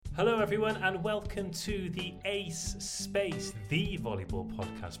Hello everyone and welcome to the Ace Space, the volleyball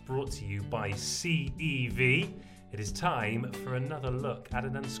podcast brought to you by CEV. It is time for another look at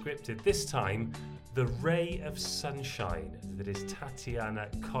an unscripted, this time the ray of sunshine that is Tatiana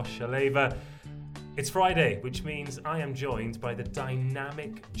Kosheleva. It's Friday, which means I am joined by the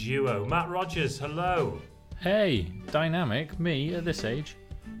dynamic duo. Matt Rogers, hello. Hey, dynamic, me at this age.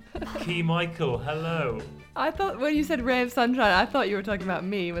 Key Michael, hello. I thought when you said ray of sunshine, I thought you were talking about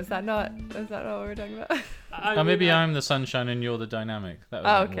me. Was that not what we were talking about? Maybe I'm the sunshine and you're the dynamic. That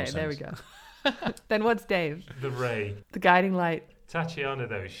would make more sense. There we go. Then what's Dave? The ray. The guiding light. Tatiana,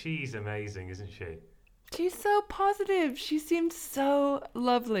 though, she's amazing, isn't she? She's so positive. She seemed so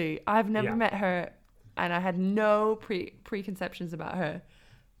lovely. I've never met her, and I had no preconceptions about her,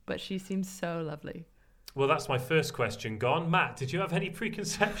 but she seems so lovely. Well, that's my first question gone. Matt, did you have any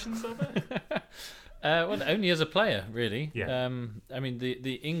preconceptions of her? Well, only as a player, really. Yeah. I mean,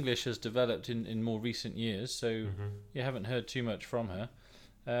 the English has developed in more recent years, so you haven't heard too much from her.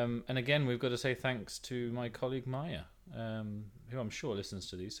 And again, we've got to say thanks to my colleague Maya, who I'm sure listens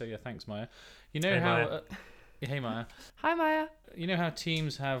to these. So yeah, thanks, Maya. You know how... hey, Maya. Hi, Maya. You know how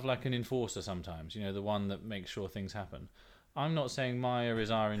teams have like an enforcer sometimes? You know, the one that makes sure things happen? I'm not saying Maya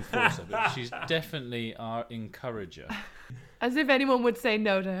is our enforcer, but she's definitely our encourager. As if anyone would say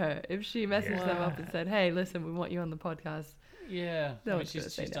no to her if she messaged them up and said, hey, listen, we want you on the podcast. Yeah, No, I mean,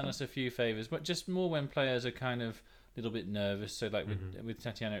 she's done us a few favours, but just more when players are kind of a little bit nervous. So like with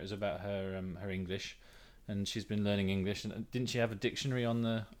Tatiana, it was about her her English, and she's been learning English. And didn't she have a dictionary on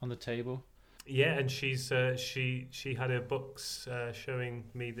the table? Yeah, and she's she had her books showing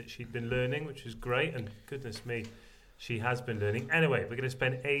me that she'd been learning, which was great. And goodness me, she has been learning. Anyway, we're going to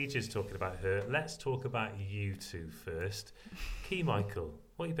spend ages talking about her. Let's talk about you two first. Key Michael,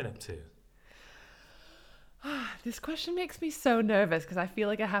 what have you been up to? This question makes me so nervous because I feel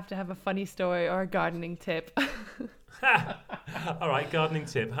like I have to have a funny story or a gardening tip. All right, gardening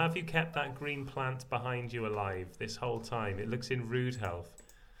tip. Have you kept that green plant behind you alive this whole time? It looks in rude health.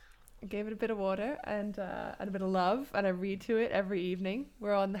 I gave it a bit of water and a bit of love, and I read to it every evening.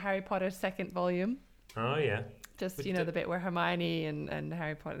 We're on the Harry Potter second volume. Oh, yeah. Just, the bit where Hermione and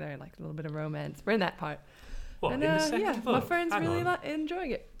Harry Potter, they're like a little bit of romance. We're in that part. What, and, in the second book? My friend's really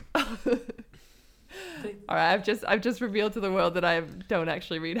enjoying it. All right, I've just revealed to the world that I don't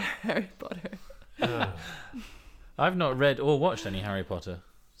actually read Harry Potter. I've not read or watched any Harry Potter,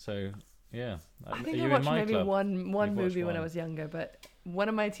 so yeah. I think I watched maybe one movie when I was younger, but one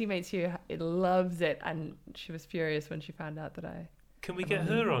of my teammates here loves it, and she was furious when she found out that I... Can we get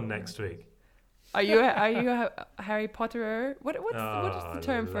her on next week? Are you a Harry Potterer? What is the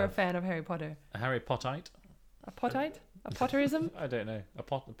term for a fan of Harry Potter? A Harry Pottite? A Pottite? A Potterism? I don't know. A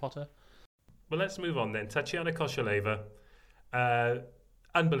Potter? Well, let's move on then. Tatiana Kosheleva,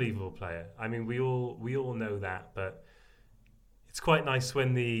 unbelievable player. I mean, we all know that, but it's quite nice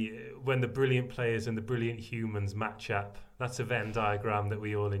when the brilliant players and the brilliant humans match up. That's a Venn diagram that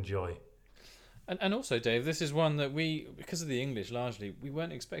we all enjoy. And also, Dave, this is one that we, because of the English largely, we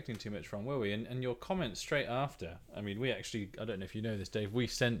weren't expecting too much from, were we? And your comment straight after, I mean, we actually, I don't know if you know this, Dave, we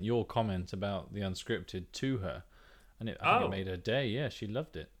sent your comment about the unscripted to her, and I think it made her day. Yeah, she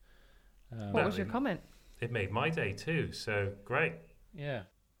loved it. What was your comment? It made my day too, so great. Yeah.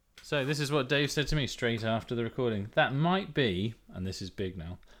 So this is what Dave said to me straight after the recording. That might be, and this is big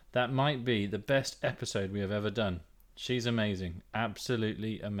now, that might be the best episode we have ever done. She's amazing.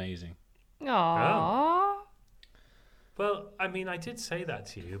 Absolutely amazing. Aww. Oh. Well, I mean, I did say that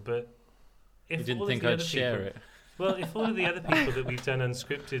to you, but if you didn't all think of the I'd other share people, it. Well, if all of the other people that we've done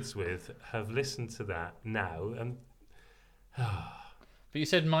unscripteds with have listened to that now, and but you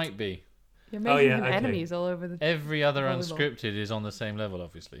said might be. You're making him enemies all over the... Every other unscripted is on the same level,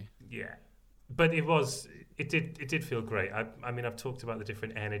 obviously. Yeah. But it did feel great. I mean, I've talked about the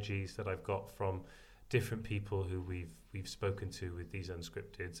different energies that I've got from different people who we've spoken to with these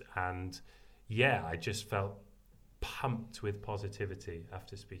unscripteds, and yeah, I just felt pumped with positivity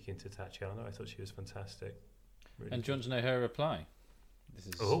after speaking to Tatiana. I thought she was fantastic. Really. And do you want to know her reply? This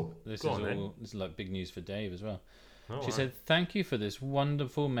is like big news for Dave as well. She said, "Thank you for this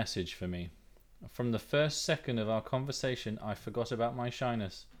wonderful message for me. From the first second of our conversation, I forgot about my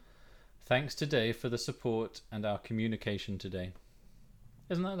shyness. Thanks to Dave for the support and our communication today."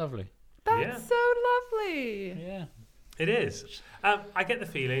 Isn't that lovely? That's so lovely. Yeah. It is. I get the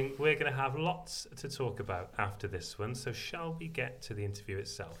feeling we're going to have lots to talk about after this one, so shall we get to the interview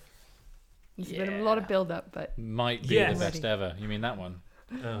itself? It's been a lot of build-up, but... Might be the best ever. You mean that one?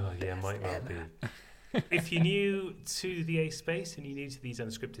 Oh, yeah, might well be. If you're new to the A Space and you're new to these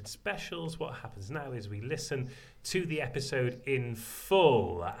unscripted specials, what happens now is we listen to the episode in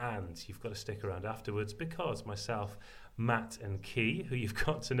full, and you've got to stick around afterwards because myself, Matt and Key, who you've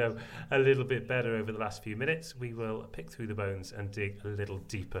got to know a little bit better over the last few minutes, we will pick through the bones and dig a little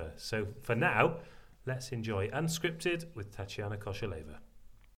deeper. So for now, let's enjoy Unscripted with Tatiana Kosheleva.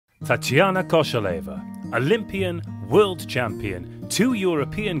 Tatiana Kosheleva, Olympian, world champion, 2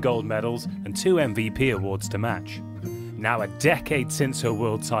 European gold medals and 2 MVP awards to match. Now a decade since her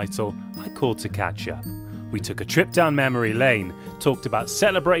world title, I called to catch up. We took a trip down memory lane, talked about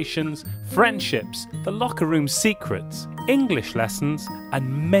celebrations, friendships, the locker room secrets, English lessons,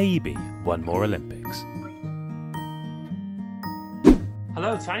 and maybe one more Olympics.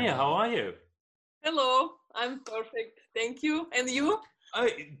 Hello, Tanya, how are you? Hello, I'm perfect. Thank you. And you? Oh,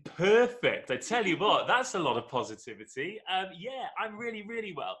 perfect. I tell you what, that's a lot of positivity. Yeah, I'm really,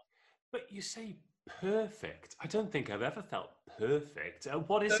 really well. But you say perfect. I don't think I've ever felt perfect.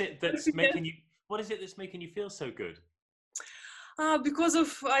 What is it that's making you? What is it that's making you feel so good? Because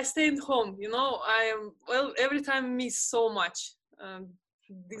I stay at home. You know, every time miss so much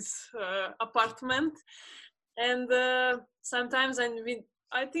this apartment, and sometimes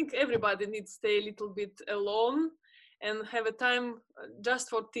I think everybody needs to stay a little bit alone and have a time just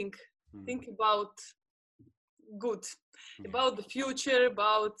for think about good, about the future,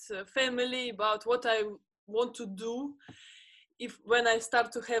 about family, about what I want to do. When I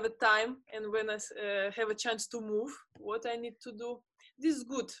start to have a time and when I have a chance to move, what I need to do, this is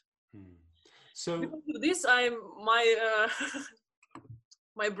good. So because of this,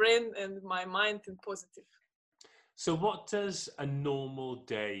 my brain and my mind is positive. So what does a normal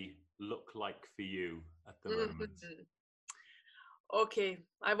day look like for you at the moment? Okay,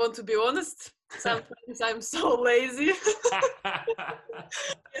 I want to be honest. Sometimes I'm so lazy.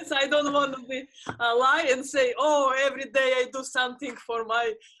 Yes, I don't want to be lie and say, oh, every day I do something for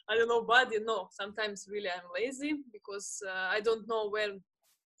my, body. No, sometimes really I'm lazy because I don't know when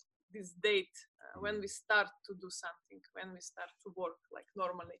this date, when we start to do something, when we start to work like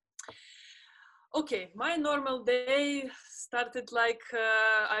normally. Okay, my normal day started like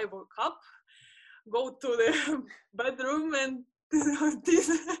I woke up, go to the bedroom and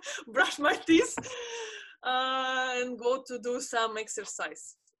brush my teeth and go to do some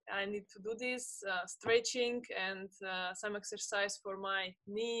exercise. I need to do this stretching and some exercise for my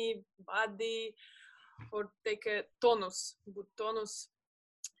knee, body, for take a good tonus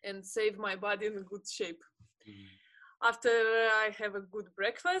and save my body in good shape. After I have a good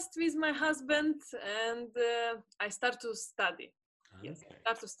breakfast with my husband and I start to study. Yes, I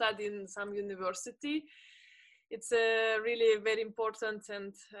start to study in some university. It's a really very important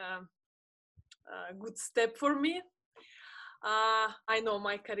and good step for me. I know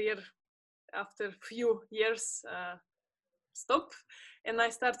my career after few years stop, and I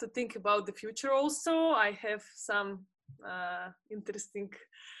start to think about the future also. I have some interesting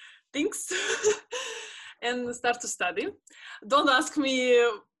things and start to study. Don't ask me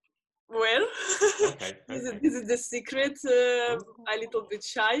where. Okay. This is the secret. I'm a little bit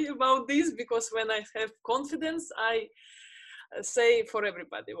shy about this because when I have confidence, I say for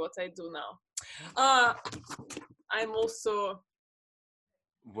everybody what I do now. I'm also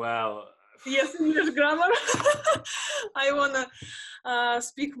yes, English grammar. I wanna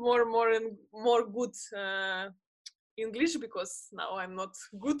speak more and more good English because now I'm not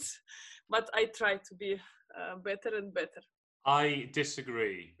good, but I try to be better and better. I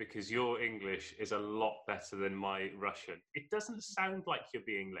disagree because your English is a lot better than my Russian. It doesn't sound like you're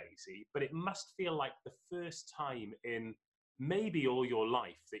being lazy, but it must feel like the first time in maybe all your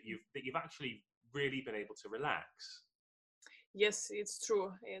life that you've actually really been able to relax. Yes, it's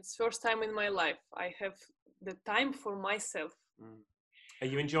true. It's first time in my life I have the time for myself. Are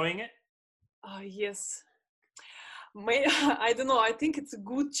you enjoying it? Yes. I don't know. I think it's a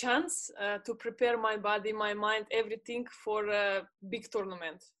good chance to prepare my body, my mind, everything for a big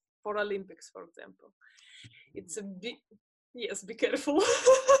tournament, for Olympics, for example. It's a big. Yes, be careful.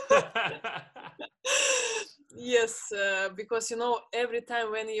 Yes, because every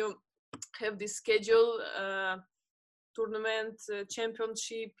time when you have this schedule, tournament,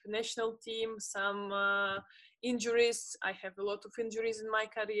 championship, national team, some injuries. I have a lot of injuries in my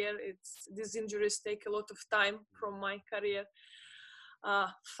career. These injuries take a lot of time from my career.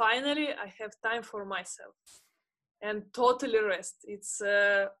 Finally, I have time for myself and totally rest. It's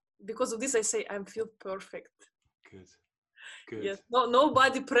because of this I say I feel perfect. Good. Yes.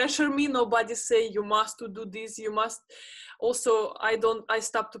 Nobody pressure me. Nobody say you must to do this. You must. Also, I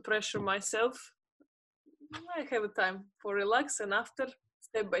stop to pressure myself. I have a time for relax, and after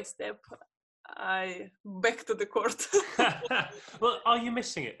step by step, I back to the court. Well, are you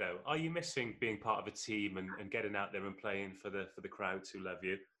missing it though? Are you missing being part of a team and getting out there and playing for the crowds who love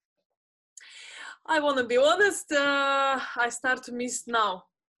you? I want to be honest. I start to miss now.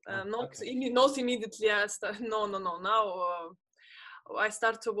 Not immediately. I start. No. Now I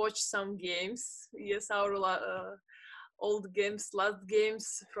start to watch some games. Yes, our old games, last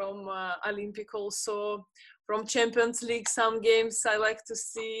games from Olympic, also from Champions League. Some games I like to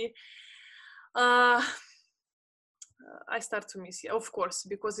see. I start to miss, of course,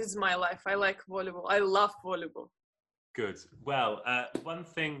 because it's my life. I like volleyball. I love volleyball. Good. Well, one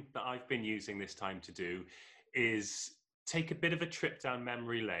thing that I've been using this time to do is take a bit of a trip down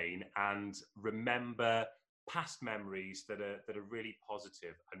memory lane and remember past memories that are really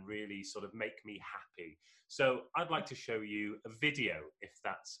positive and really sort of make me happy. So I'd like to show you a video, if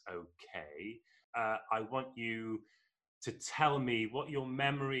that's okay. I want you to tell me what your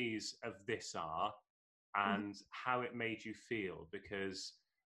memories of this are and how it made you feel, because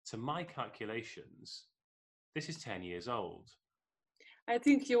to my calculations, this is 10 years old. I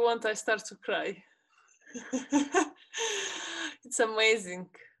think I start to cry. It's amazing.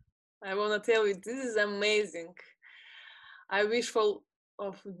 I want to tell you, this is amazing. I wish for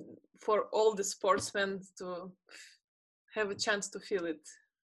all the sportsmen to have a chance to feel it.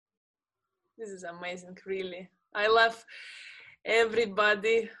 This is amazing, really. I love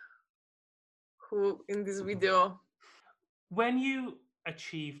everybody who in this video. When you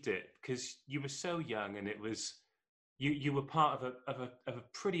achieved it, because you were so young and it was you were part of a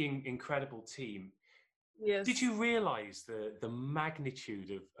pretty incredible team. Yes. Did you realize the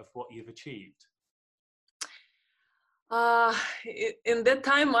magnitude of what you've achieved? In that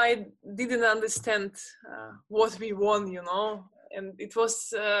time I didn't understand what we won, and it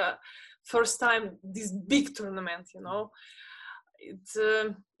was first time this big tournament, It's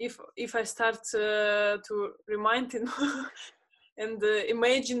if I start to remind and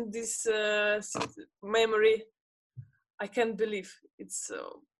imagine this memory, I can't believe it's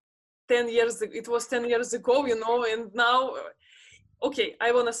 10 years. It was 10 years ago, and now, okay,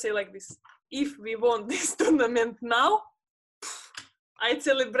 I want to say like this: if we won this tournament now, I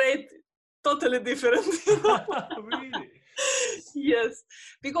celebrate totally different. Really? Yes,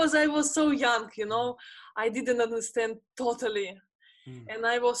 because I was so young, I didn't understand totally. And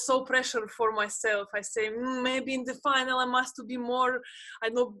I was so pressured for myself. I say, maybe in the final I must be more, I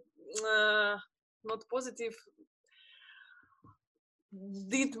know, not positive,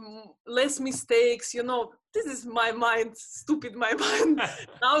 did less mistakes, this is my mind, stupid my mind.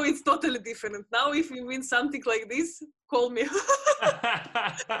 Now it's totally different. Now if we win something like this, call me.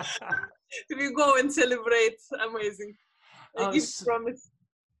 We go and celebrate. Amazing. I give promise.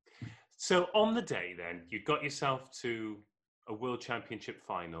 So on the day then, you got yourself to a World Championship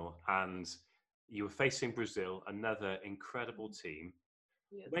final and you were facing Brazil, another incredible team.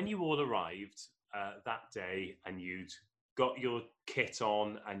 Yes. When you all arrived that day and you'd got your kit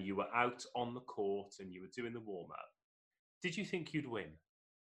on and you were out on the court and you were doing the warm-up, did you think you'd win?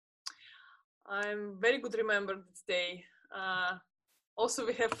 I'm very good remember this day. Also,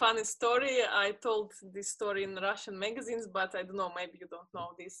 we have funny story. I told this story in Russian magazines, but I don't know, maybe you don't know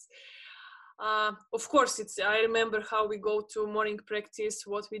this. Of course, I remember how we go to morning practice,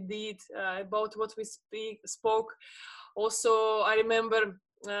 what we did, about what we spoke. Also, I remember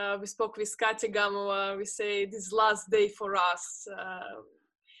we spoke with Katya Gamova. We say this last day for us.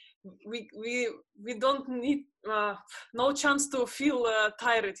 We don't need no chance to feel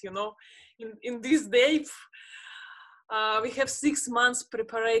tired, in this day. We have 6 months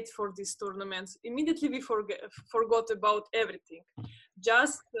prepared for this tournament. Immediately we forgot about everything.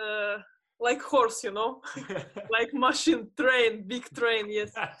 Just like horse, like machine, train, big train,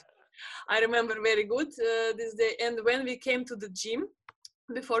 yes. I remember very good this day. And when we came to the gym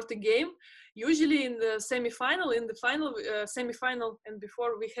before the game, usually in the semi-final, in the final, semi-final and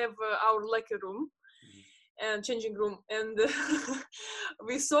before, we have our locker room and changing room. And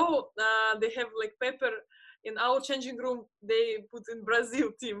we saw they have like paper in our changing room, they put in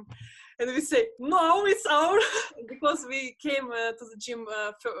Brazil team. And we say, no, it's our, because we came to the gym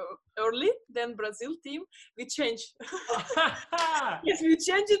early, then Brazil team, we change. Yes, we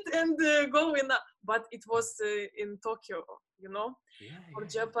change it and go in, but it was in Tokyo, For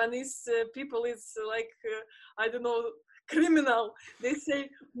Japanese people, it's like, I don't know, criminal. They say,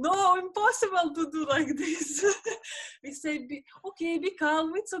 no, impossible to do like this. We say, okay, be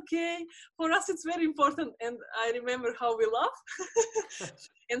calm, it's okay. For us, it's very important. And I remember how we laugh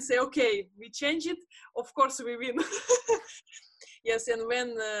and say, okay, we change it. Of course, we win. Yes, and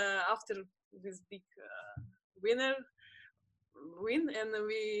when after this big winner, win, and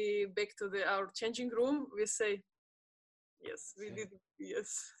we back to our changing room. We say, yes, we did.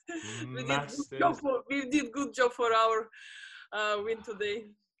 Yes, we did good job for our win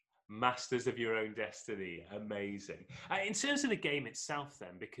today. Masters of your own destiny. Amazing. In terms of the game itself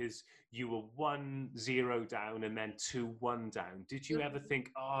then, because you were 1-0 down and then 2-1 down, did you ever think,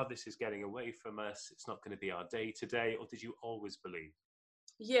 this is getting away from us, it's not going to be our day today, or did you always believe?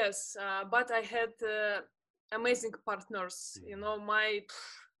 Yes, but I had amazing partners,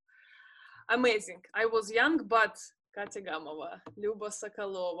 amazing. I was young, but Katya Gamova, Lyuba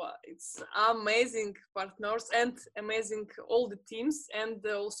Sokolova, it's amazing partners and amazing all the teams and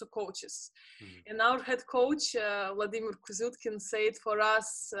also coaches. And our head coach, Vladimir Kuzutkin, said for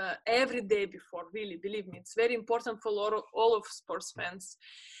us every day before, really, believe me, it's very important for all of sports fans.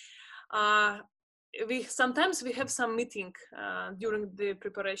 Sometimes we have some meeting during the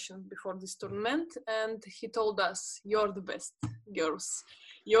preparation before this tournament, and he told us, you're the best girls.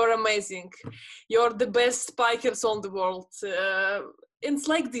 You're amazing. You're the best spikers on the world. It's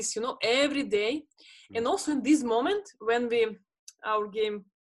like this, every day. And also in this moment when our game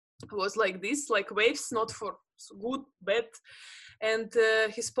was like this, like waves, not for good, bad. And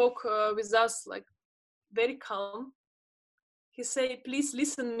he spoke with us like very calm. He said, please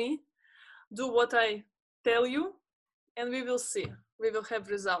listen me, do what I tell you, and we will see. We will have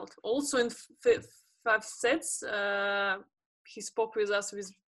result. Also in 5 sets, he spoke with us with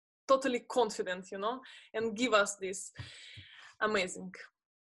totally confident, and give us this amazing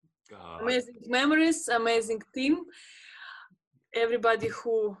memories, amazing team. Everybody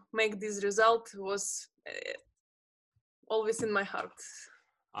who make this result was always in my heart.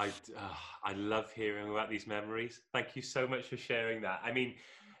 I love hearing about these memories. Thank you so much for sharing that. I mean,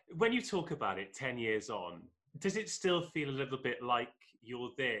 when you talk about it 10 years on, does it still feel a little bit like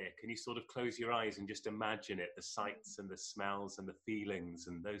you're there? Can you sort of close your eyes and just imagine it, the sights and the smells and the feelings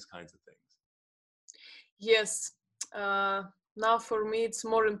and those kinds of things? Yes. Now for me, it's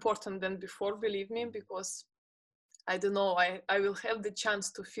more important than before, believe me, because I don't know, I will have the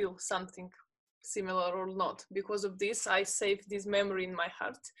chance to feel something similar or not. Because of this, I save this memory in my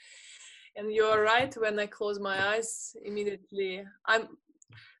heart. And you're right, when I close my eyes, immediately, I'm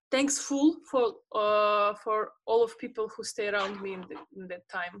thankful for all of people who stay around me in that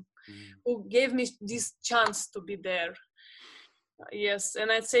time, who gave me this chance to be there. Yes,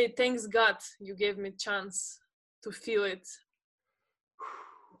 and I'd say thanks God you gave me chance to feel it.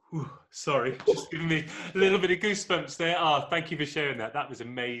 Sorry, just giving me a little bit of goosebumps there. Thank you for sharing that. That was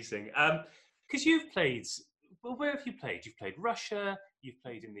amazing. Because you've played, well, where have you played? You've played Russia, you've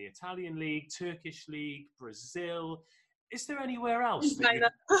played in the Italian League, Turkish League, Brazil. Is there anywhere else? In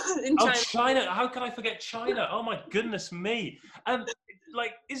China. In China. China. How could I forget China? Oh my goodness me.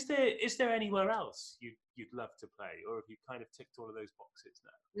 Is there anywhere else you'd love to play, or have you kind of ticked all of those boxes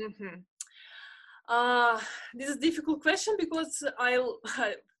now? This is a difficult question because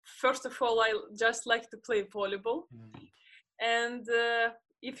first of all, I just like to play volleyball. And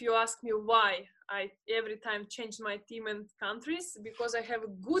if you ask me why I every time change my team and countries, because I have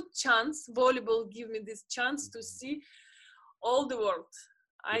a good chance, volleyball give me this chance to see all the world.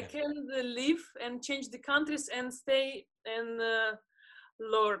 I can live and change the countries and stay and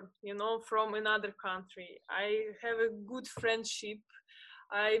learn, from another country. I have a good friendship.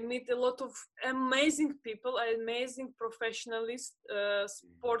 I meet a lot of amazing people, amazing professionals,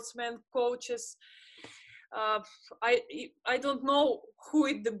 sportsmen, coaches. I don't know who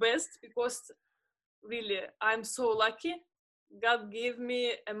is the best, because really I'm so lucky. God gave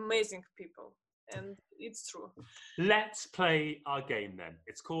me amazing people, and it's true. Let's play our game then.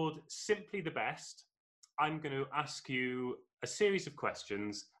 It's called Simply the Best. I'm going to ask you a series of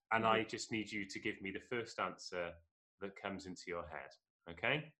questions, and I just need you to give me the first answer that comes into your head.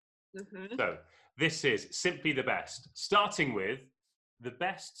 Okay? So this is Simply the Best, starting with the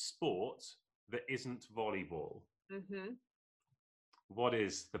best sport that isn't volleyball. What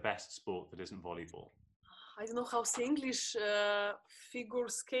is the best sport that isn't volleyball? I don't know how to say English. Figure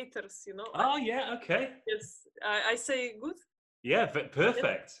skaters, Oh, yeah, okay. Yes, I say good. Yeah,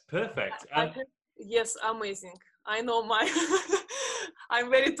 perfect. Yes, amazing. I know I'm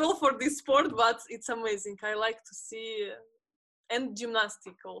very tall for this sport, but it's amazing. I like to see, and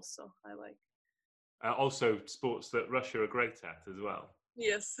gymnastic also, I like. Also sports that Russia are great at as well.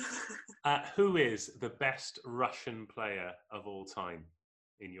 Yes. Who is the best Russian player of all time,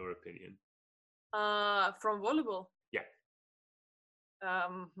 in your opinion? From volleyball? Yeah.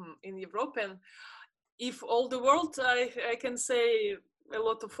 In Europe, and if all the world, I can say a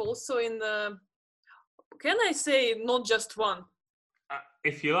lot of also in the, can I say not just one?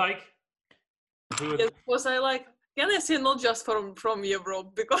 If you like. Yes, because I like Can I say not just from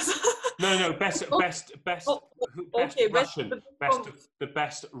Europe because no best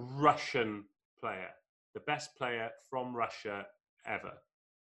Russian player, the best player from Russia ever.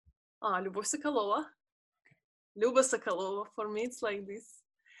 Любовь Соколова. Люба Sokolova. For me, it's like this.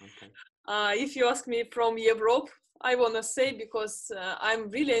 Okay. If you ask me from Europe, I want to say because I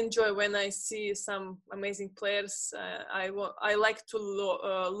really enjoy when I see some amazing players. I like to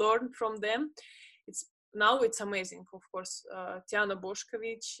learn from them. It's amazing, of course. Tatiana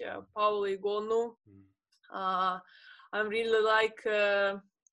Bošković, Paolo Igonu. I really like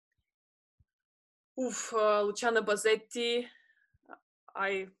Luciana Bazzetti.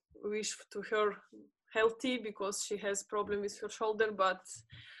 I wish to her healthy because she has problem with her shoulder, but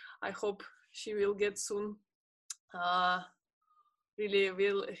I hope she will get soon. Really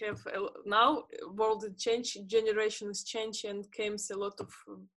will have now world change, generations change, and comes a lot of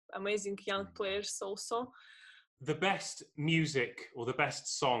amazing young players also. The best music or the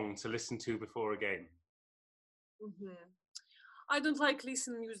best song to listen to before a game? I don't like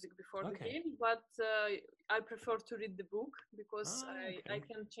listen music before the game, but I prefer to read the book because I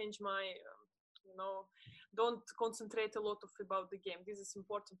can change my, don't concentrate a lot about the game. This is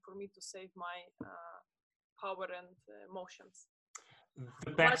important for me to save my power and emotions.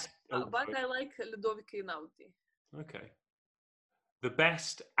 The best, but I like Ludovico Einaudi. Okay. The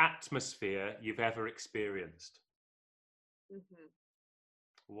best atmosphere you've ever experienced?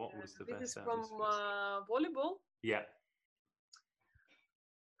 What was the best This is atmosphere? From volleyball? Yeah.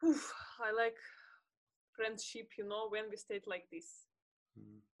 I like friendship, when we stayed like this.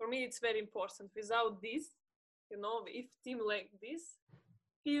 For me, it's very important. Without this, if team like this,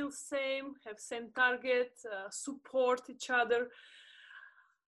 feel same, have same target, support each other,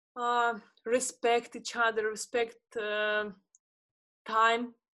 respect each other, respect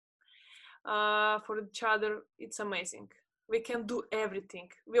time for each other. It's amazing. We can do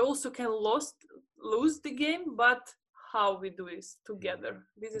everything. We also can lose the game, but how we do this together.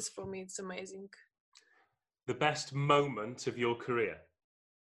 This is, for me, it's amazing. The best moment of your career?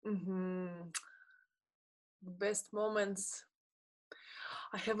 Best moments.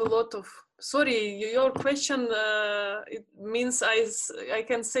 I have a lot of. Sorry, your question. It means I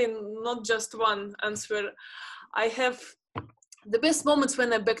can say not just one answer. I have the best moments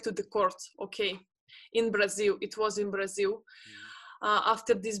when I back to the court. Okay, in Brazil. It was in Brazil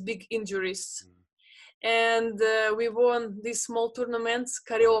after these big injuries. And we won these small tournaments,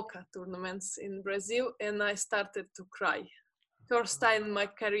 Carioca tournaments in Brazil, and I started to cry. First time in my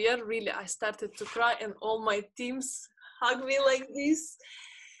career, really, I started to cry, and all my teams hug me like this.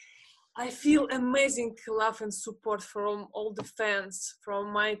 I feel amazing love and support from all the fans,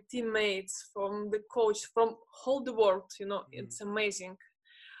 from my teammates, from the coach, from whole the world. It's amazing.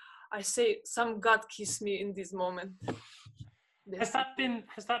 I say some God kiss me in this moment. Has that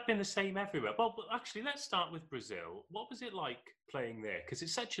been the same everywhere? Well, actually, let's start with Brazil. What was it like playing there? Because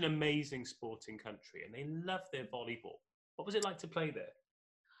it's such an amazing sporting country, and they love their volleyball. What was it like to play there?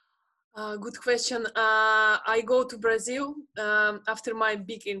 Good question. I go to Brazil after my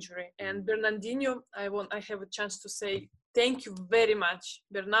big injury, and Bernardinho, I have a chance to say thank you very much,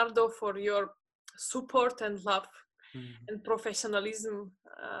 Bernardo, for your support and love and professionalism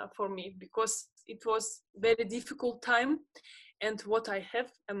for me, because it was very difficult time. And what I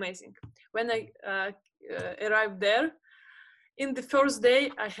have, amazing. When I arrived there, in the first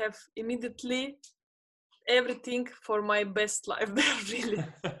day, I have immediately everything for my best life there, really.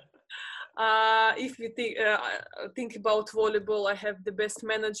 If we think about volleyball, I have the best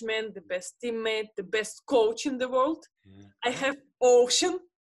management, the best teammate, the best coach in the world. I have ocean.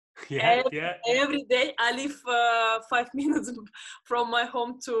 Every day I live 5 minutes from my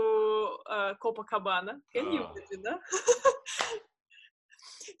home to Copacabana. Can you imagine that?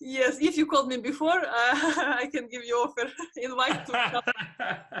 Yes, if you called me before, I can give you offer, invite to come.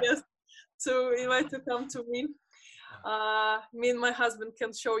 Yes, to invite to come to me. Me and my husband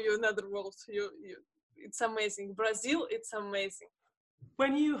can show you another world. It's amazing. Brazil, it's amazing.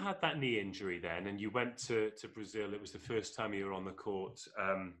 When you had that knee injury then and you went to Brazil, it was the first time you were on the court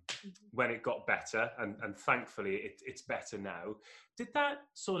when it got better, and thankfully it's better now. Did that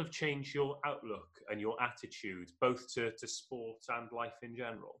sort of change your outlook and your attitude, both to sport and life in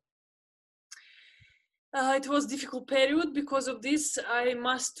general? It was a difficult period. Because of this, I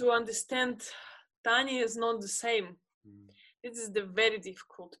must to understand Tanya is not the same. This is the very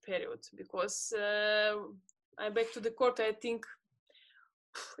difficult period because I back to the court. I think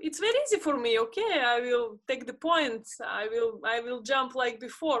it's very easy for me. Okay, I will take the points. I will jump like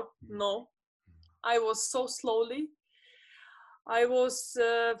before. No, I was so slowly. I was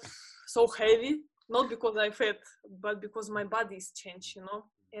so heavy not because I fat, but because my body is changed,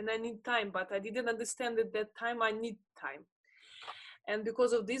 and I need time. But I didn't understand at that time I need time. And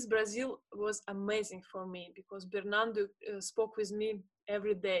because of this, Brazil was amazing for me, because Bernardo spoke with me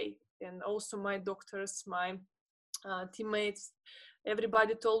every day, and also my doctors, my teammates,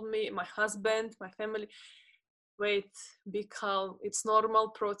 everybody told me, my husband, my family, wait, be calm, it's normal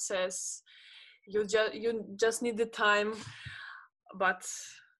process, you just need the time. But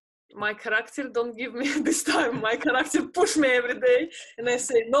my character don't give me this time. My character push me every day, and I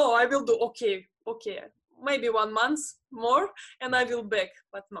say, no, I will do okay, maybe 1 month more and I will back.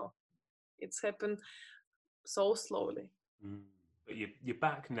 But no, it's happened so slowly. But you're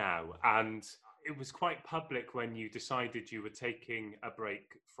back now, and it was quite public when you decided you were taking a break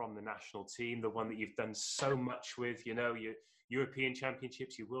from the national team, the one that you've done so much with, your European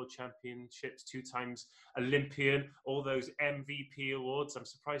Championships, your World Championships, 2 times Olympian, all those MVP awards. I'm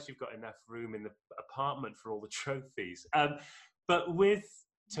surprised you've got enough room in the apartment for all the trophies. But with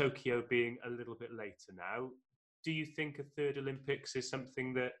Tokyo being a little bit later now, do you think a 3rd Olympics is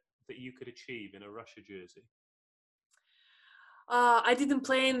something that you could achieve in a Russia jersey? I didn't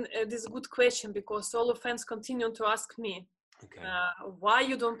plan this good question, because all the fans continue to ask me, why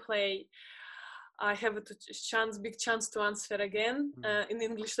you don't play. I have a big chance to answer again in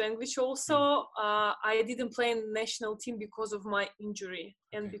English language also. I didn't play in national team because of my injury,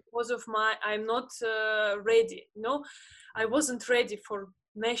 and because of I'm not ready. I wasn't ready for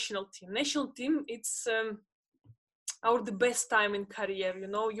national team. National team, it's the best time in career.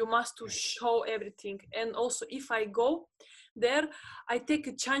 You must to show everything. And also, if I go there, I take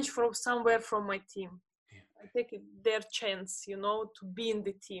a chance from somewhere from my team. I take their chance, to be in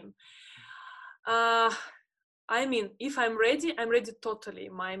the team. If I'm ready totally.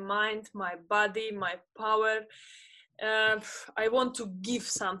 My mind, my body, my power. I want to give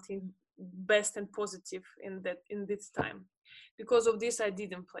something best and positive in this time. Because of this, I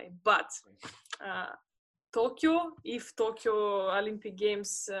didn't play. But if Tokyo Olympic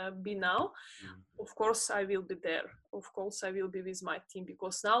Games be now, of course I will be there. Of course I will be with my team,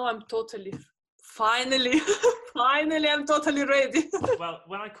 because now I'm totally, finally I'm totally ready. Well,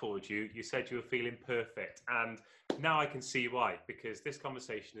 when I called you, you said you were feeling perfect, and now I can see why, because this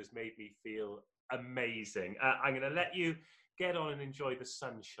conversation has made me feel amazing. I'm going to let you get on and enjoy the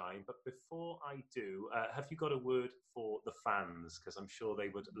sunshine, but before I do, have you got a word for the fans? Because I'm sure they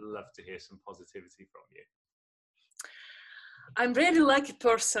would love to hear some positivity from you. I'm really lucky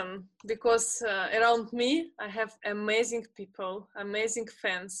person, because around me I have amazing people, amazing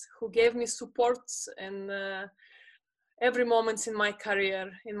fans who gave me support in every moment in my career,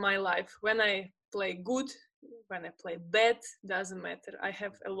 in my life. When I play good, when I play bad, doesn't matter. I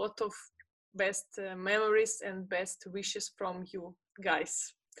have a lot of best memories and best wishes from you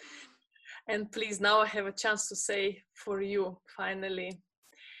guys. And please, now I have a chance to say for you, finally,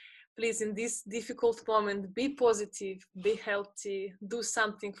 please, in this difficult moment, be positive, be healthy, do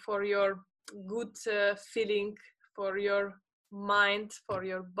something for your good feeling, for your mind, for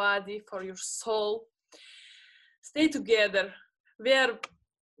your body, for your soul. Stay together. We are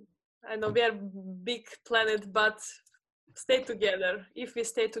big planet, but stay together. If we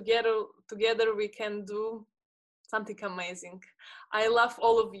stay together, we can do something amazing. I love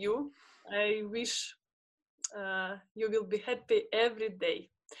all of you. I wish you will be happy every day.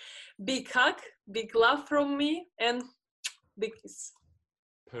 Big hug, big love from me, and big kiss.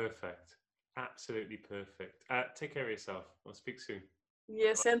 Perfect. Absolutely perfect. Take care of yourself. I'll speak soon.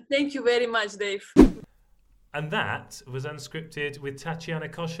 Yes, and thank you very much, Dave. And that was Unscripted with Tatiana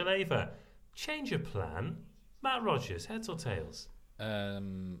Kosheleva. Change of plan. Matt Rogers, heads or tails?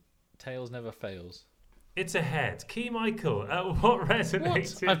 Tails never fails. It's a head. Key Michael, what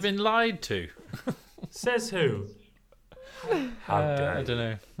resonated? What? I've been lied to. Says who? How dare I don't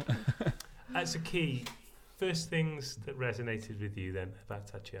know. That's a Key. First things that resonated with you then about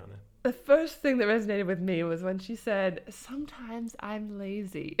Tatiana. The first thing that resonated with me was when she said, sometimes I'm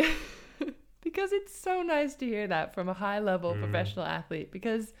lazy. Because it's so nice to hear that from a high-level professional athlete.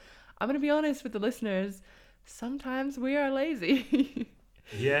 Because I'm going to be honest with the listeners, sometimes we are lazy.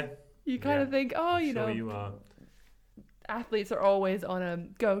 Yeah. You kind of think, oh, you are. Athletes are always on a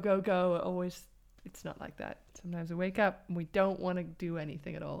go, go, go. Always, it's not like that. Sometimes we wake up and we don't want to do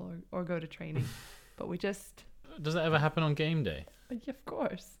anything at all or go to training. But we just... Does that ever happen on game day? Yeah, of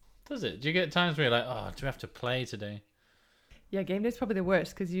course. Does it? Do you get times where you're like, oh, do we have to play today? Yeah, game day is probably the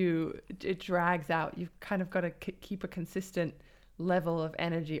worst because it drags out. You've kind of got to keep a consistent level of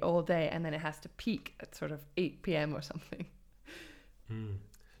energy all day, and then it has to peak at sort of 8 p.m. or something.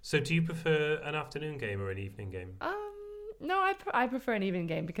 So do you prefer an afternoon game or an evening game? No, I prefer an evening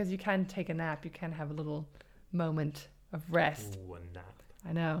game because you can take a nap. You can have a little moment of rest. Ooh, a nap.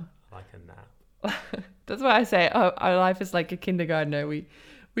 I know. I like a nap. That's why I say, our life is like a kindergartner. We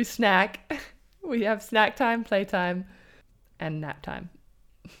snack. We have snack time, playtime, and nap time.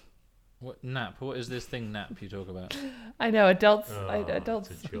 What nap? What is this thing nap you talk about? I know, adults, It's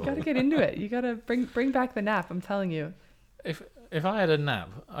a you joy. got to get into it. You got to bring back the nap, I'm telling you. If I had a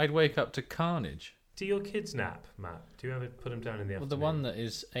nap, I'd wake up to carnage. Do your kids nap, Matt? Do you ever put them down in the afternoon? Well, the one that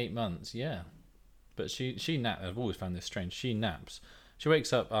is 8 months, yeah. But she naps. I've always found this strange. She naps. She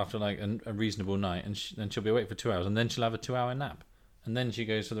wakes up after like a reasonable night, and then she'll be awake for 2 hours, and then she'll have a 2-hour nap, and then she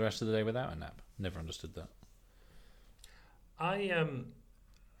goes for the rest of the day without a nap. Never understood that.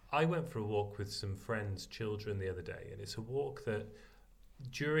 I went for a walk with some friends' children the other day, and it's a walk that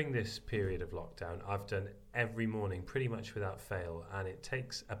during this period of lockdown I've done every morning pretty much without fail, and it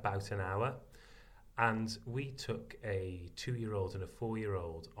takes about an hour. And we took a 2-year-old and a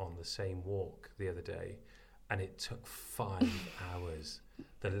 4-year-old on the same walk the other day, and it took 5 hours.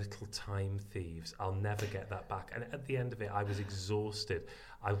 The little time thieves. I'll never get that back. And at the end of it, I was exhausted.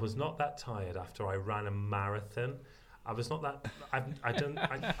 I was not that tired after I ran a marathon. I was not that.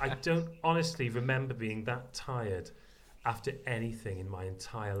 I don't honestly remember being that tired after anything in my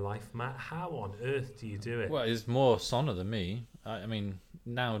entire life, Matt. How on earth do you do it? Well, it's more sauna than me. I mean,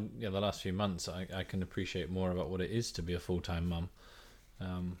 now, the last few months, I can appreciate more about what it is to be a full-time mum.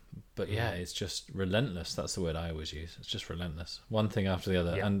 But yeah, it's just relentless. That's the word I always use. It's just relentless. One thing after the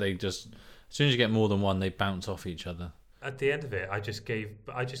other. Yeah. And they just, as soon as you get more than one, they bounce off each other. At the end of it, I just gave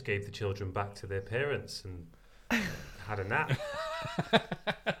the children back to their parents and had a nap.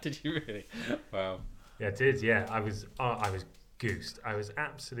 Did you really? Wow. Yeah, I did. Yeah, I was goosed. I was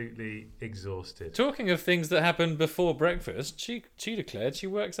absolutely exhausted. Talking of things that happened before breakfast, she declared she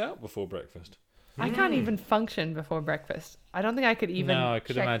works out before breakfast. I can't even function before breakfast. I don't think I could even. No, I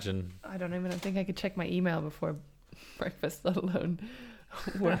could imagine. I don't even think I could check my email before breakfast, let alone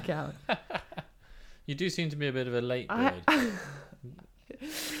work out. You do seem to be a bit of a late bird.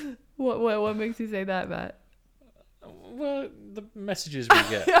 What makes you say that, Matt? Well, the messages we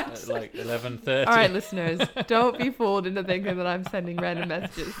get at like 11:30. All right, listeners, don't be fooled into thinking that I'm sending random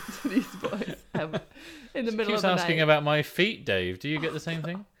messages to these boys in the middle of the night. Keeps asking about my feet, Dave. Do you get the same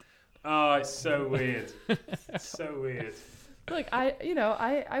thing? Oh, it's so weird. It's so weird. Look,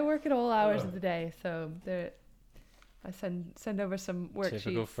 I work at all hours of the day, so I send over some worksheets.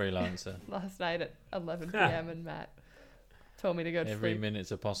 Typical freelancer. Last night at 11 p.m. and Matt told me to go to sleep. Every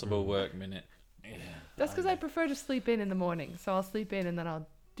minute's a possible work minute. Yeah, that's because I prefer to sleep in the morning. So I'll sleep in and then I'll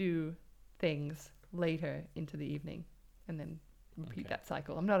do things later into the evening and then repeat that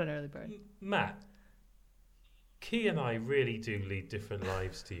cycle. I'm not an early bird. Matt, Key and I really do lead different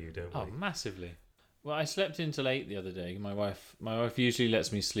lives to you, don't we? Oh, massively. Well, I slept in till 8 the other day. My wife usually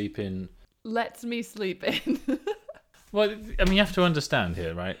lets me sleep in. Lets me sleep in. Well, I mean, you have to understand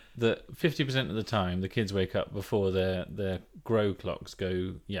here, right, that 50% of the time the kids wake up before their grow clocks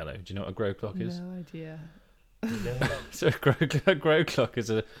go yellow. Do you know what a grow clock is? No idea. No. So a grow clock is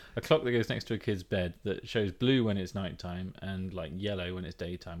a clock that goes next to a kid's bed that shows blue when it's nighttime and like yellow when it's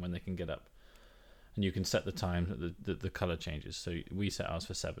daytime, when they can get up. And you can set the time that the colour changes. So we set ours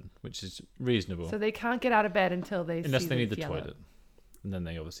for 7, which is reasonable. So they can't get out of bed until they unless see they need the yellow. toilet. And then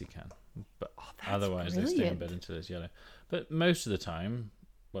they obviously can. But otherwise they stay in bed until it's yellow. But most of the time,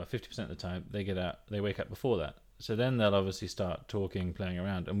 well, 50% of the time, they wake up before that. So then they'll obviously start talking, playing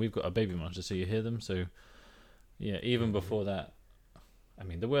around. And we've got a baby monitor, so you hear them. So, yeah, even before that, I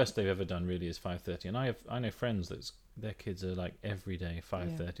mean, the worst they've ever done really is 5:30. And I know friends their kids are like every day,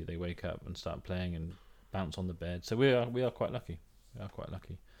 5:30, they wake up and start playing and bounce on the bed. So we are quite lucky. We are quite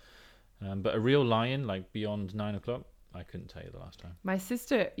lucky. But a real lion, like beyond 9 o'clock, I couldn't tell you the last time. My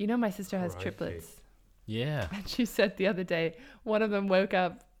sister has triplets. Yeah. And she said the other day, one of them woke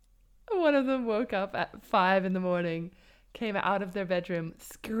up at 5 a.m, came out of their bedroom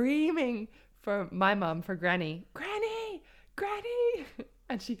screaming for my mum, for Granny.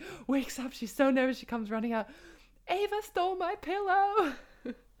 And she wakes up, she's so nervous, she comes running out. Ava stole my pillow.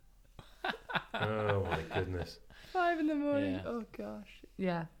 Oh my goodness. 5 a.m. Yeah. Oh gosh.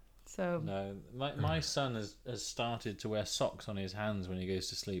 Yeah. So no, my son has started to wear socks on his hands when he goes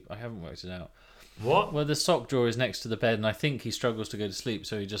to sleep. I haven't worked it out. What? Well, the sock drawer is next to the bed, and I think he struggles to go to sleep,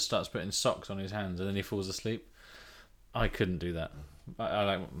 so he just starts putting socks on his hands, and then he falls asleep. I couldn't do that.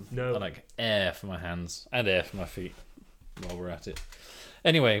 I like air for my hands and air for my feet while we're at it.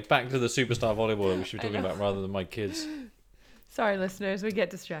 Anyway, back to the superstar volleyball we should be talking about rather than my kids. Sorry, listeners, we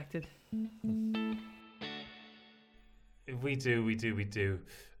get distracted. We do.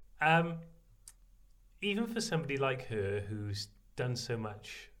 even for somebody like her who's done so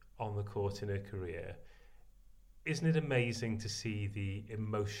much on the court in her career, isn't it amazing to see the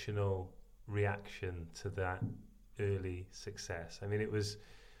emotional reaction to that early success? I mean, it was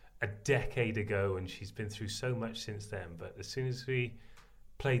a decade ago and she's been through so much since then, but as soon as we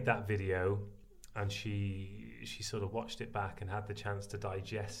played that video and she sort of watched it back and had the chance to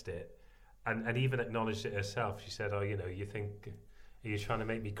digest it and even acknowledged it herself, she said, oh, you know, you think you're trying to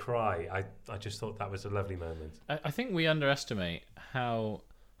make me cry. I just thought that was a lovely moment. I think we underestimate how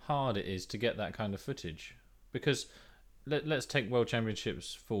hard it is to get that kind of footage, because let's take World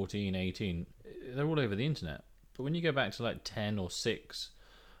Championships 14, 18, they're all over the internet, but when you go back to like 10 or 6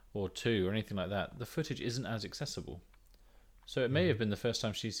 or 2 or anything like that, the footage isn't as accessible. So it may have been the first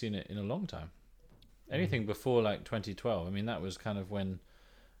time she's seen it in a long time. Anything before like 2012, I mean, that was kind of when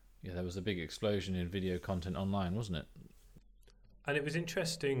there was a big explosion in video content online, wasn't it? And it was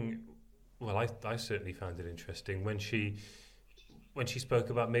interesting, well, I certainly found it interesting when she spoke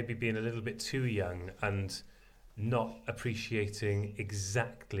about maybe being a little bit too young and not appreciating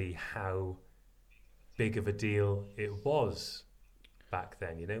exactly how big of a deal it was back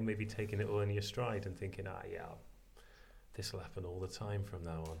then, you know, maybe taking it all in your stride and thinking, yeah, this will happen all the time from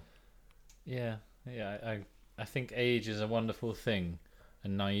now on. Yeah, I think age is a wonderful thing,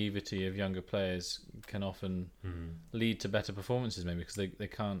 and naivety of younger players can often lead to better performances, maybe because they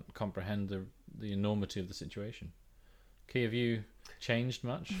can't comprehend the enormity of the situation. Key, have you changed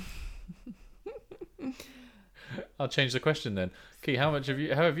much? I'll change the question then. Key, how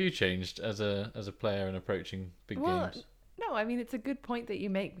have you changed as a player and approaching big games? No, I mean, it's a good point that you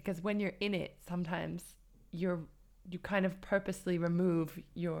make, because when you're in it, sometimes you kind of purposely remove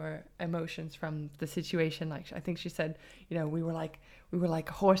your emotions from the situation. Like I think she said, you know, we were like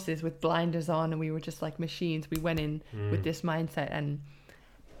horses with blinders on, and we were just like machines. We went in with this mindset,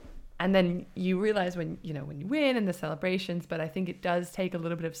 and then you realize when you win and the celebrations, but I think it does take a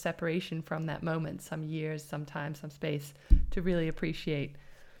little bit of separation from that moment, some years, some time, some space, to really appreciate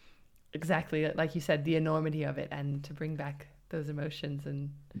exactly, like you said, the enormity of it, and to bring back those emotions. And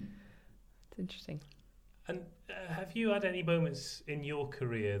it's interesting. And have you had any moments in your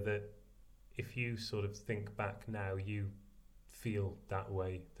career that, if you sort of think back now, you feel that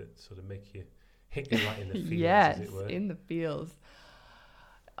way, that sort of make you hit you right in the feels, yes, as it were? In the feels.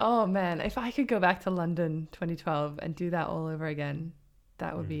 Oh man, if I could go back to London 2012 and do that all over again,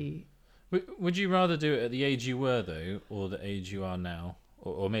 that would be... Would you rather do it at the age you were, though, or the age you are now?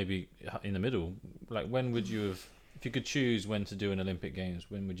 Or maybe in the middle? Like, when would you have... If you could choose when to do an Olympic Games,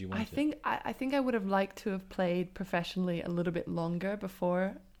 when would you want it? I think I would have liked to have played professionally a little bit longer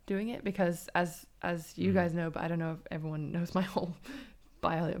before doing it, because as you guys know, but I don't know if everyone knows my whole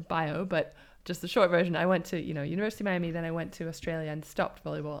bio, but just the short version, I went to University of Miami, then I went to Australia and stopped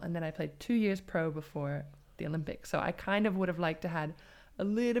volleyball, and then I played 2 years pro before the Olympics. So I kind of would have liked to had a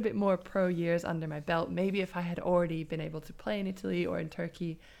little bit more pro years under my belt. Maybe if I had already been able to play in Italy or in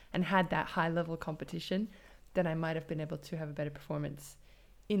Turkey and had that high level competition, then I might have been able to have a better performance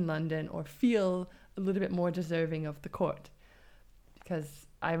in London or feel a little bit more deserving of the court. Because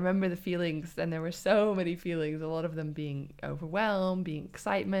I remember the feelings, and there were so many feelings, a lot of them being overwhelmed, being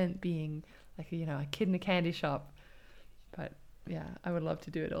excitement, being like, a kid in a candy shop. But yeah, I would love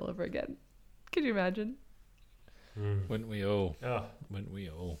to do it all over again. Could you imagine? Wouldn't we all? Oh, wouldn't we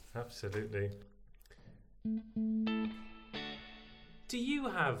all? Absolutely. Do you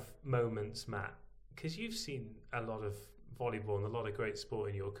have moments, Matt? Because you've seen a lot of volleyball and a lot of great sport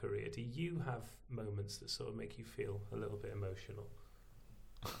in your career. Do you have moments that sort of make you feel a little bit emotional?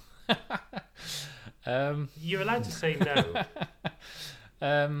 You're allowed to say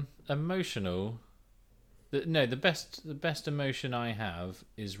no. Emotional. The best emotion I have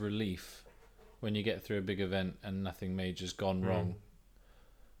is relief when you get through a big event and nothing major's gone wrong.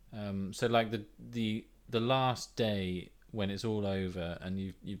 So like the last day when it's all over and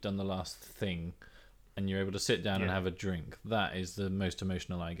you've done the last thing and you're able to sit down and have a drink, that is the most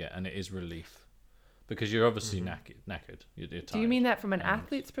emotional I get, and it is relief. Because you're obviously knackered. You're tired. Do you mean that from an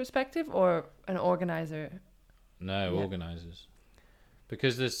athlete's perspective or an organizer? No, organisers.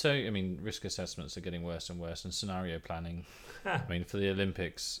 Because there's risk assessments are getting worse and worse, and scenario planning. For the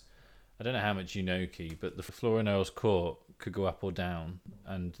Olympics, I don't know how much you know, Key, but the floor in Earl's Court could go up or down,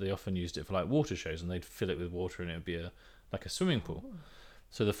 and they often used it for like water shows, and they'd fill it with water and it would be like a swimming pool.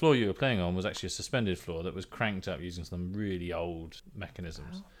 So the floor you were playing on was actually a suspended floor that was cranked up using some really old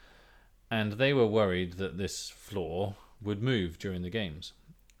mechanisms. Wow. And they were worried that this floor would move during the games.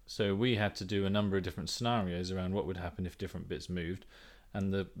 So we had to do a number of different scenarios around what would happen if different bits moved.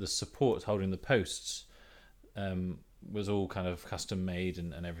 And the support holding the posts was all kind of custom made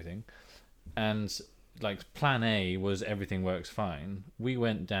and everything. And like plan A was everything works fine. We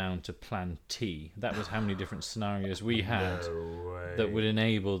went down to plan T. That was how many different scenarios we had that would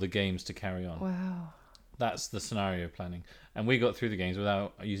enable the games to carry on. Wow. That's the scenario planning. And we got through the games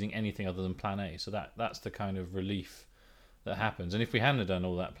without using anything other than plan A. So that's the kind of relief that happens. And if we hadn't done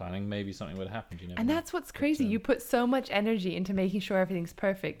all that planning, maybe something would have happened. You know. And that's what's crazy. You put so much energy into making sure everything's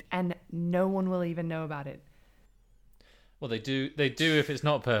perfect, and no one will even know about it. Well, they do if it's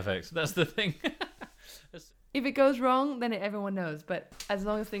not perfect. That's the thing. If it goes wrong, then everyone knows. But as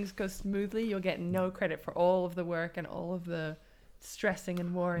long as things go smoothly, you'll get no credit for all of the work and all of the stressing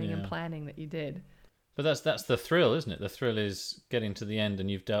and worrying and planning that you did. But that's the thrill, isn't it? The thrill is getting to the end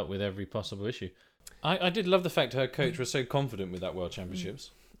and you've dealt with every possible issue. I did love the fact her coach was so confident with that World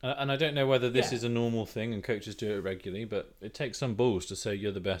Championships. And I don't know whether this is a normal thing and coaches do it regularly, but it takes some balls to say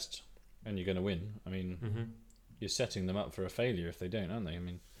you're the best and you're going to win. I mean, you're setting them up for a failure if they don't, aren't they? I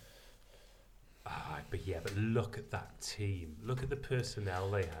mean... But look at that team. Look at the personnel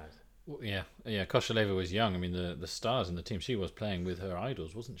they had. Well, yeah. Kosheleva was young. I mean, the stars in the team, she was playing with her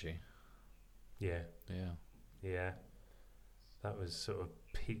idols, wasn't she? Yeah. That was sort of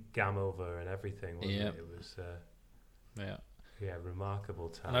peak Gamova and everything, wasn't it? It was remarkable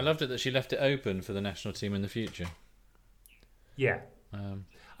talent. And I loved it that she left it open for the national team in the future. Yeah.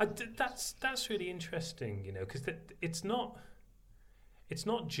 That's really interesting, you know, because it's not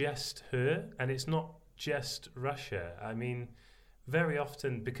just her and it's not just Russia. I mean, very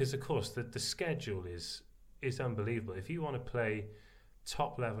often, because of course the schedule is unbelievable. If you want to play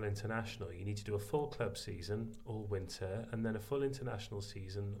top level international, you need to do a full club season all winter and then a full international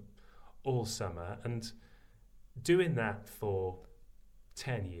season all summer, and doing that for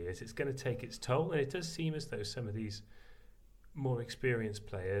 10 years, it's going to take its toll. And it does seem as though some of these more experienced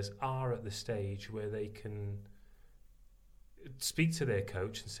players are at the stage where they can speak to their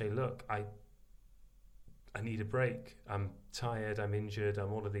coach and say, look, I need a break, I'm tired, I'm injured,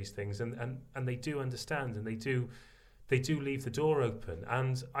 I'm all of these things, and they do understand, and they do leave the door open.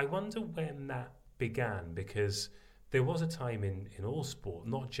 And I wonder when that began, because there was a time in all sport,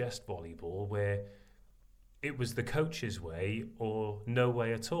 not just volleyball, where it was the coach's way or no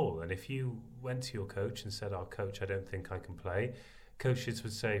way at all. And if you went to your coach and said, coach, I don't think I can play, coaches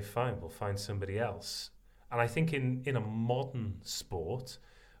would say, fine, we'll find somebody else. And I think in a modern sport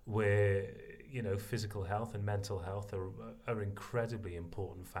where, you know, physical health and mental health are incredibly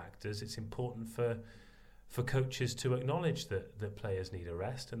important factors, it's important for coaches to acknowledge that players need a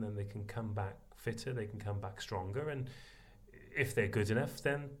rest, and then they can come back fitter, they can come back stronger, and if they're good enough,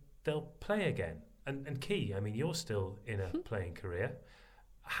 then they'll play again. And Key, I mean, you're still in a playing career.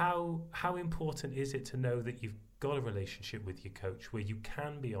 How important is it to know that you've got a relationship with your coach where you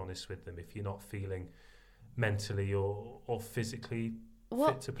can be honest with them if you're not feeling mentally or physically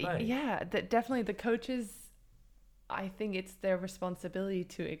fit to play? Yeah, definitely the coaches, I think it's their responsibility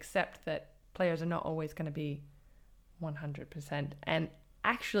to accept that players are not always going to be 100%. And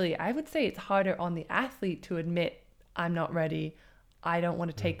actually, I would say it's harder on the athlete to admit, I'm not ready, I don't want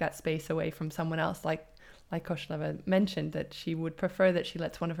to take that space away from someone else. Like Kosheleva mentioned, that she would prefer that she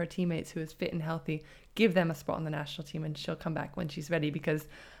lets one of her teammates who is fit and healthy give them a spot on the national team, and she'll come back when she's ready. Because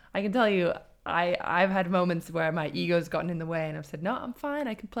I can tell you, I've had moments where my ego's gotten in the way and I've said, no, I'm fine,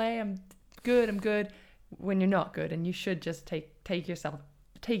 I can play, I'm good, when you're not good. And you should just take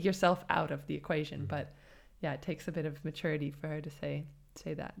yourself out of the equation. But yeah, it takes a bit of maturity for her to say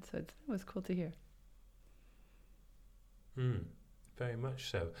that. So it was cool to hear. Very much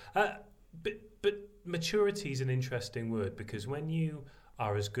so. But maturity is an interesting word, because when you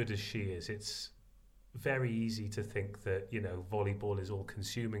are as good as she is, it's very easy to think that, you know, volleyball is all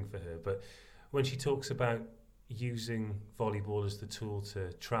consuming for her. But when she talks about using volleyball as the tool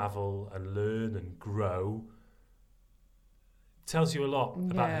to travel and learn and grow, tells you a lot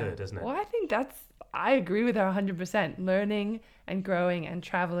about her, doesn't it? Well, I think I agree with her 100%. Learning and growing and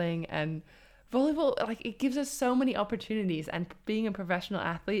traveling and volleyball, like, it gives us so many opportunities, and being a professional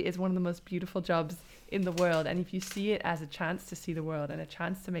athlete is one of the most beautiful jobs in the world. And if you see it as a chance to see the world and a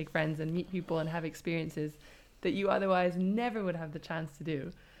chance to make friends and meet people and have experiences that you otherwise never would have the chance to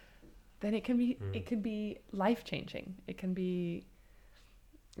do, then it can be life-changing. It's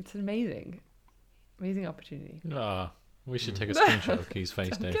an amazing opportunity. We should take a screenshot of Key's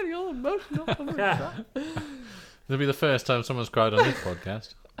face, Dave. I'm getting all emotional. It'll be the first time someone's cried on this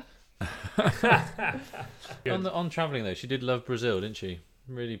podcast. on travelling though, she did love Brazil, didn't she?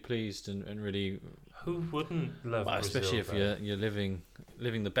 Really pleased and really. Who wouldn't love Brazil? Especially if you're living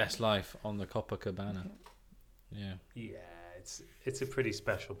the best life on the Copacabana. Yeah. Yeah, it's a pretty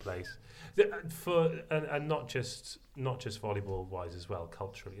special place and not just volleyball wise as well,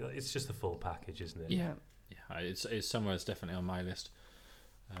 culturally. It's just the full package, isn't it? Yeah. It's somewhere that's definitely on my list.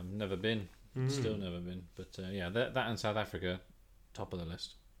 Never been, still never been, but that and South Africa, top of the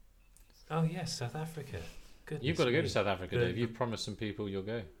list. Oh yes, South Africa. Goodness, you've got to go to South Africa, Dave. You've promised some people you'll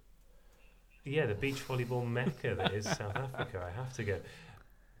go. Yeah, the beach volleyball mecca that is South Africa. I have to go.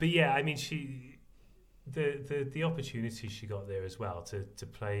 But yeah, I mean, the opportunity she got there as well to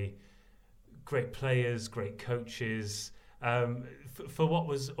play great players, great coaches, for what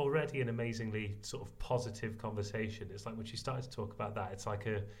was already an amazingly sort of positive conversation. It's like when she started to talk about that, it's like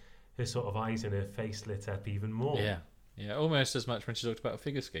her sort of eyes and her face lit up even more. Yeah, almost as much when she talked about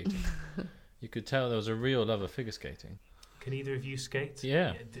figure skating. You could tell there was a real love of figure skating. Can either of you skate?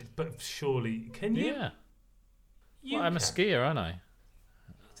 Yeah. But surely, can you? Yeah. Well, I'm a skier, aren't I?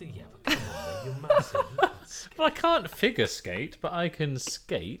 Yeah, but come on, you're massive. Well, I can't figure skate, but I can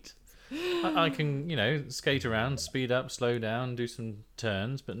skate. I can, skate around, speed up, slow down, do some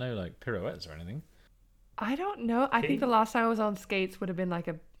turns, but no, like, pirouettes or anything. I don't know. I think the last time I was on skates would have been like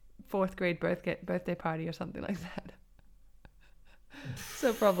a 4th grade birthday party or something like that.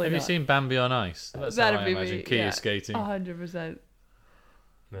 So probably Have not. you seen Bambi on Ice? That's how I imagine Kia skating. 100%.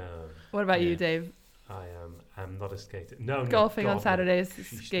 No. What about you, Dave? I'm not a skater. No. Golfing on Saturdays,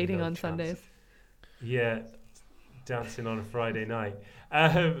 skating on Sundays. Yeah, dancing on a Friday night.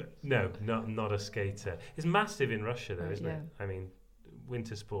 No, not a skater. It's massive in Russia, though, isn't it? I mean,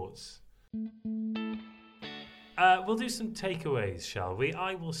 winter sports. We'll do some takeaways, shall we?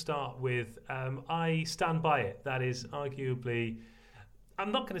 I will start with I stand by it. That is arguably,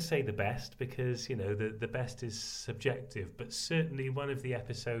 I'm not going to say the best because, the best is subjective, but certainly one of the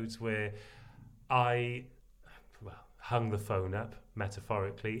episodes where I hung the phone up,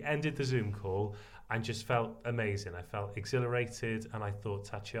 metaphorically, ended the Zoom call, and just felt amazing. I felt exhilarated, and I thought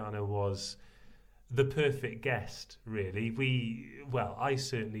Tatiana was the perfect guest, really. I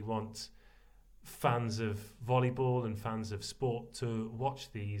certainly want fans of volleyball and fans of sport to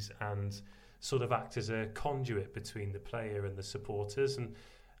watch these and sort of act as a conduit between the player and the supporters, and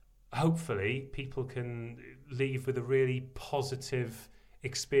hopefully people can leave with a really positive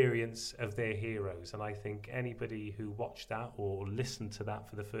experience of their heroes. And I think anybody who watched that or listened to that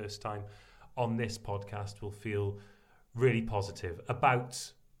for the first time on this podcast will feel really positive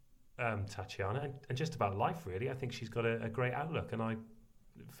about Tatiana and just about life, really. I think she's got a great outlook, and I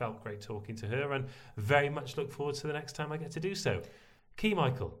felt great talking to her and very much look forward to the next time I get to do so. Key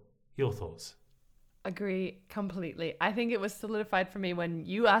Michael, your thoughts? Agree completely. I think it was solidified for me when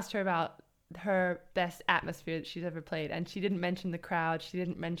you asked her about her best atmosphere that she's ever played, and she didn't mention the crowd, she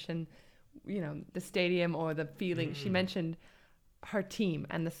didn't mention the stadium or the feeling. She mentioned her team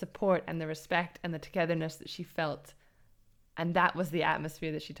and the support and the respect and the togetherness that she felt, and that was the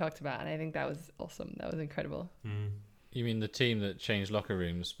atmosphere that she talked about, and I think that was awesome. That was incredible. You mean the team that changed locker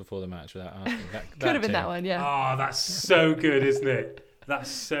rooms before the match without asking? Could have been that one, yeah. Oh, that's so good, isn't it? That's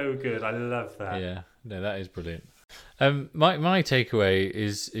so good. I love that. Yeah, no, that is brilliant. My takeaway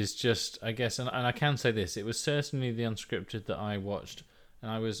is just, I guess, and I can say this, it was certainly the Unscripted that I watched, and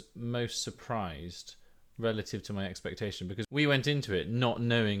I was most surprised relative to my expectation, because we went into it not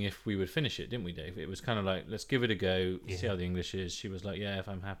knowing if we would finish it, didn't we, Dave? It was kind of like, let's give it a go, see how the English is. She was like, yeah, if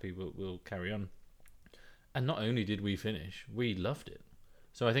I'm happy, we'll carry on. And not only did we finish, we loved it.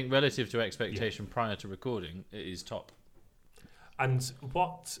 So I think relative to expectation prior to recording, it is top. And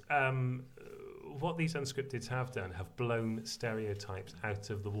what these Unscripteds have done have blown stereotypes out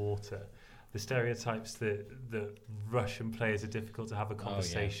of the water. The stereotypes that Russian players are difficult to have a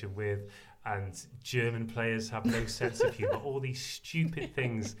conversation with, and German players have no sense of humour. All these stupid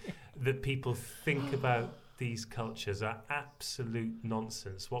things that people think about these cultures are absolute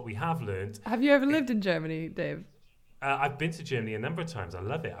nonsense. What we have learned... Have you ever lived in Germany, Dave? I've been to Germany a number of times. I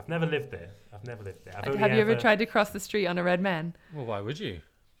love it. I've never lived there. Have you ever tried to cross the street on a red man? Well, why would you?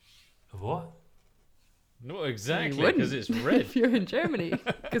 What? Not exactly, because it's red. If you're in Germany,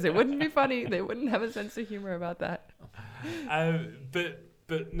 because it wouldn't be funny. They wouldn't have a sense of humour about that.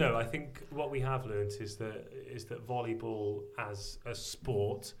 But no, I think what we have learned is that volleyball as a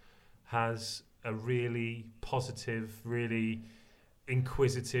sport has a really positive, really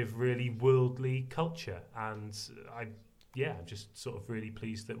inquisitive, really worldly culture, and I'm just sort of really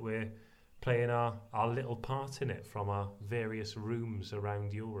pleased that we're playing our little part in it from our various rooms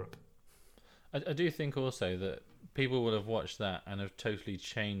around Europe. I do think also that people will have watched that and have totally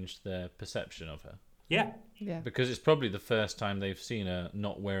changed their perception of her. Yeah. Because it's probably the first time they've seen her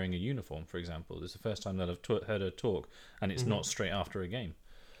not wearing a uniform, for example. It's the first time they'll have heard her talk, and it's not straight after a game.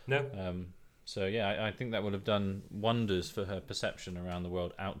 No. So yeah, I think that would have done wonders for her perception around the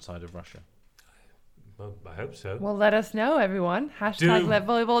world outside of Russia. Well, I hope so. Well, let us know, everyone. Hashtag Let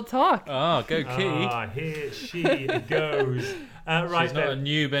Volleyball Talk. Oh, go Key. Here she goes. Right, she's not a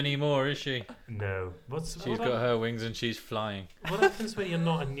noob anymore, is she? No. She's got her wings and she's flying. What happens when you're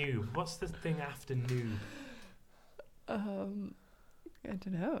not a noob? What's the thing after noob? I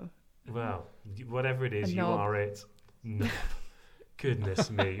don't know. Well, whatever it is, you are it. No. Goodness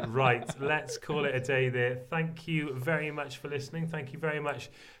me. Right, let's call it a day there. Thank you very much for listening. Thank you very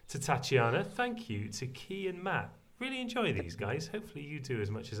much to Tatiana. Thank you to Key and Matt. Really enjoy these guys. Hopefully you do as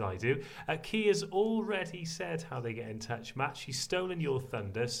much as I do. Key has already said how they get in touch. Matt, she's stolen your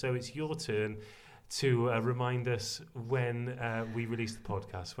thunder, so it's your turn to remind us when we release the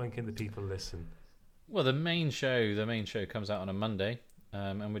podcast. When can the people listen? Well, the main show comes out on a Monday,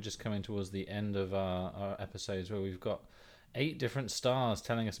 and we're just coming towards the end of our episodes where we've got 8 different stars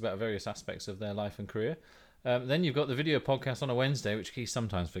telling us about various aspects of their life and career. Then you've got the video podcast on a Wednesday, which Keith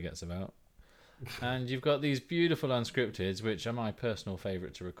sometimes forgets about. And you've got these beautiful unscripteds, which are my personal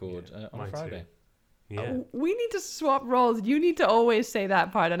favourite to record on a Friday. Yeah. We need to swap roles. You need to always say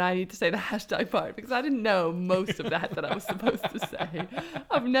that part, and I need to say the hashtag part, because I didn't know most of that I was supposed to say.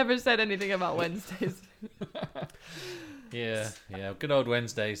 I've never said anything about Wednesdays. Yeah. Good old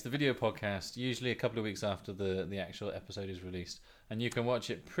Wednesdays. The video podcast, usually a couple of weeks after the actual episode is released. And you can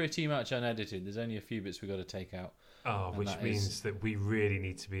watch it pretty much unedited. There's only a few bits we've got to take out. Which means that we really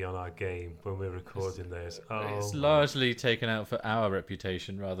need to be on our game when we're recording those. It's largely taken out for our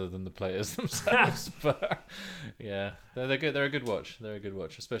reputation rather than the players themselves. But yeah, they're good. They're a good watch.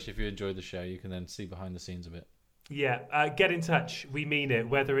 Especially if you enjoy the show. You can then see behind the scenes a bit. Yeah, get in touch. We mean it.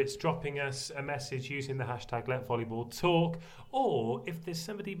 Whether it's dropping us a message using the hashtag #LetVolleyballTalk, or if there's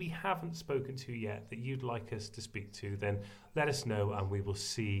somebody we haven't spoken to yet that you'd like us to speak to, then let us know and we will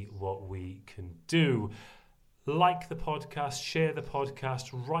see what we can do. Like the podcast, share the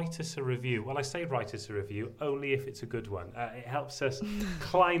podcast, write us a review. Well, I say write us a review only if it's a good one. It helps us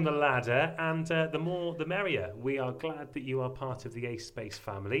climb the ladder, and the more the merrier. We are glad that you are part of the Ace Space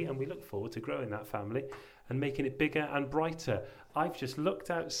family, and we look forward to growing that family and making it bigger and brighter. I've just looked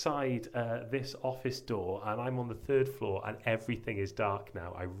outside this office door, and I'm on the 3rd floor, and everything is dark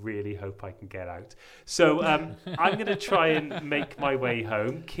now. I really hope I can get out. So I'm going to try and make my way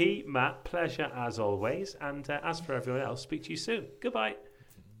home. Key, Matt, pleasure as always. And as for everyone else, speak to you soon. Goodbye.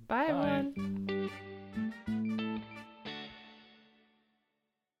 Bye, everyone.